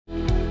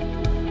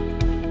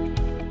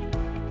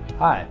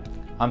Hi,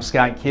 I'm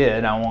Scott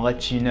Kidd. I want to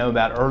let you know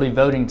about early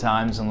voting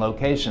times and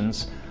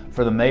locations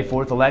for the May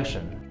 4th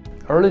election.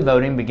 Early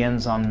voting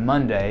begins on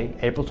Monday,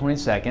 April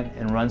 22nd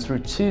and runs through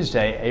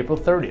Tuesday, April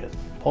 30th.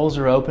 Polls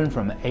are open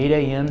from 8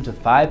 a.m. to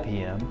 5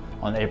 p.m.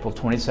 on April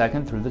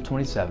 22nd through the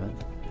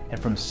 27th and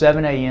from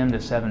 7 a.m.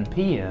 to 7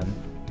 p.m.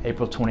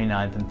 April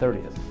 29th and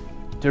 30th.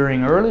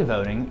 During early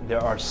voting,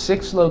 there are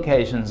 6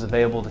 locations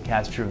available to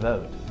cast your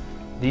vote.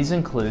 These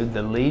include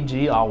the Lee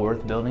G.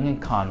 Allworth Building in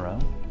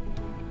Conroe,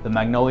 the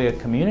Magnolia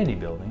Community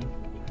Building,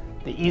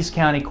 the East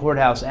County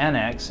Courthouse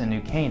Annex in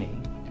New Caney,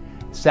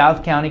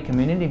 South County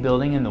Community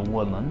Building in the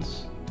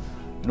Woodlands,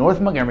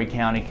 North Montgomery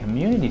County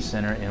Community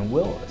Center in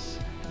Willis,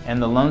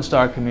 and the Lone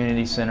Star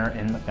Community Center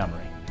in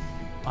Montgomery.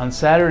 On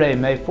Saturday,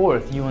 May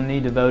 4th, you will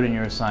need to vote in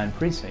your assigned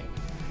precinct.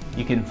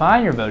 You can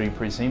find your voting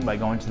precinct by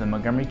going to the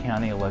Montgomery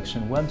County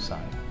election website.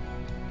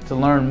 To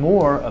learn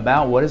more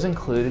about what is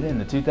included in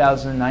the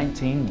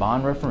 2019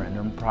 bond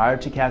referendum prior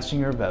to casting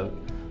your vote,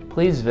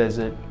 please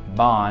visit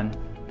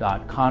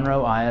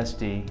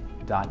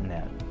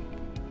bond.conroeisd.net.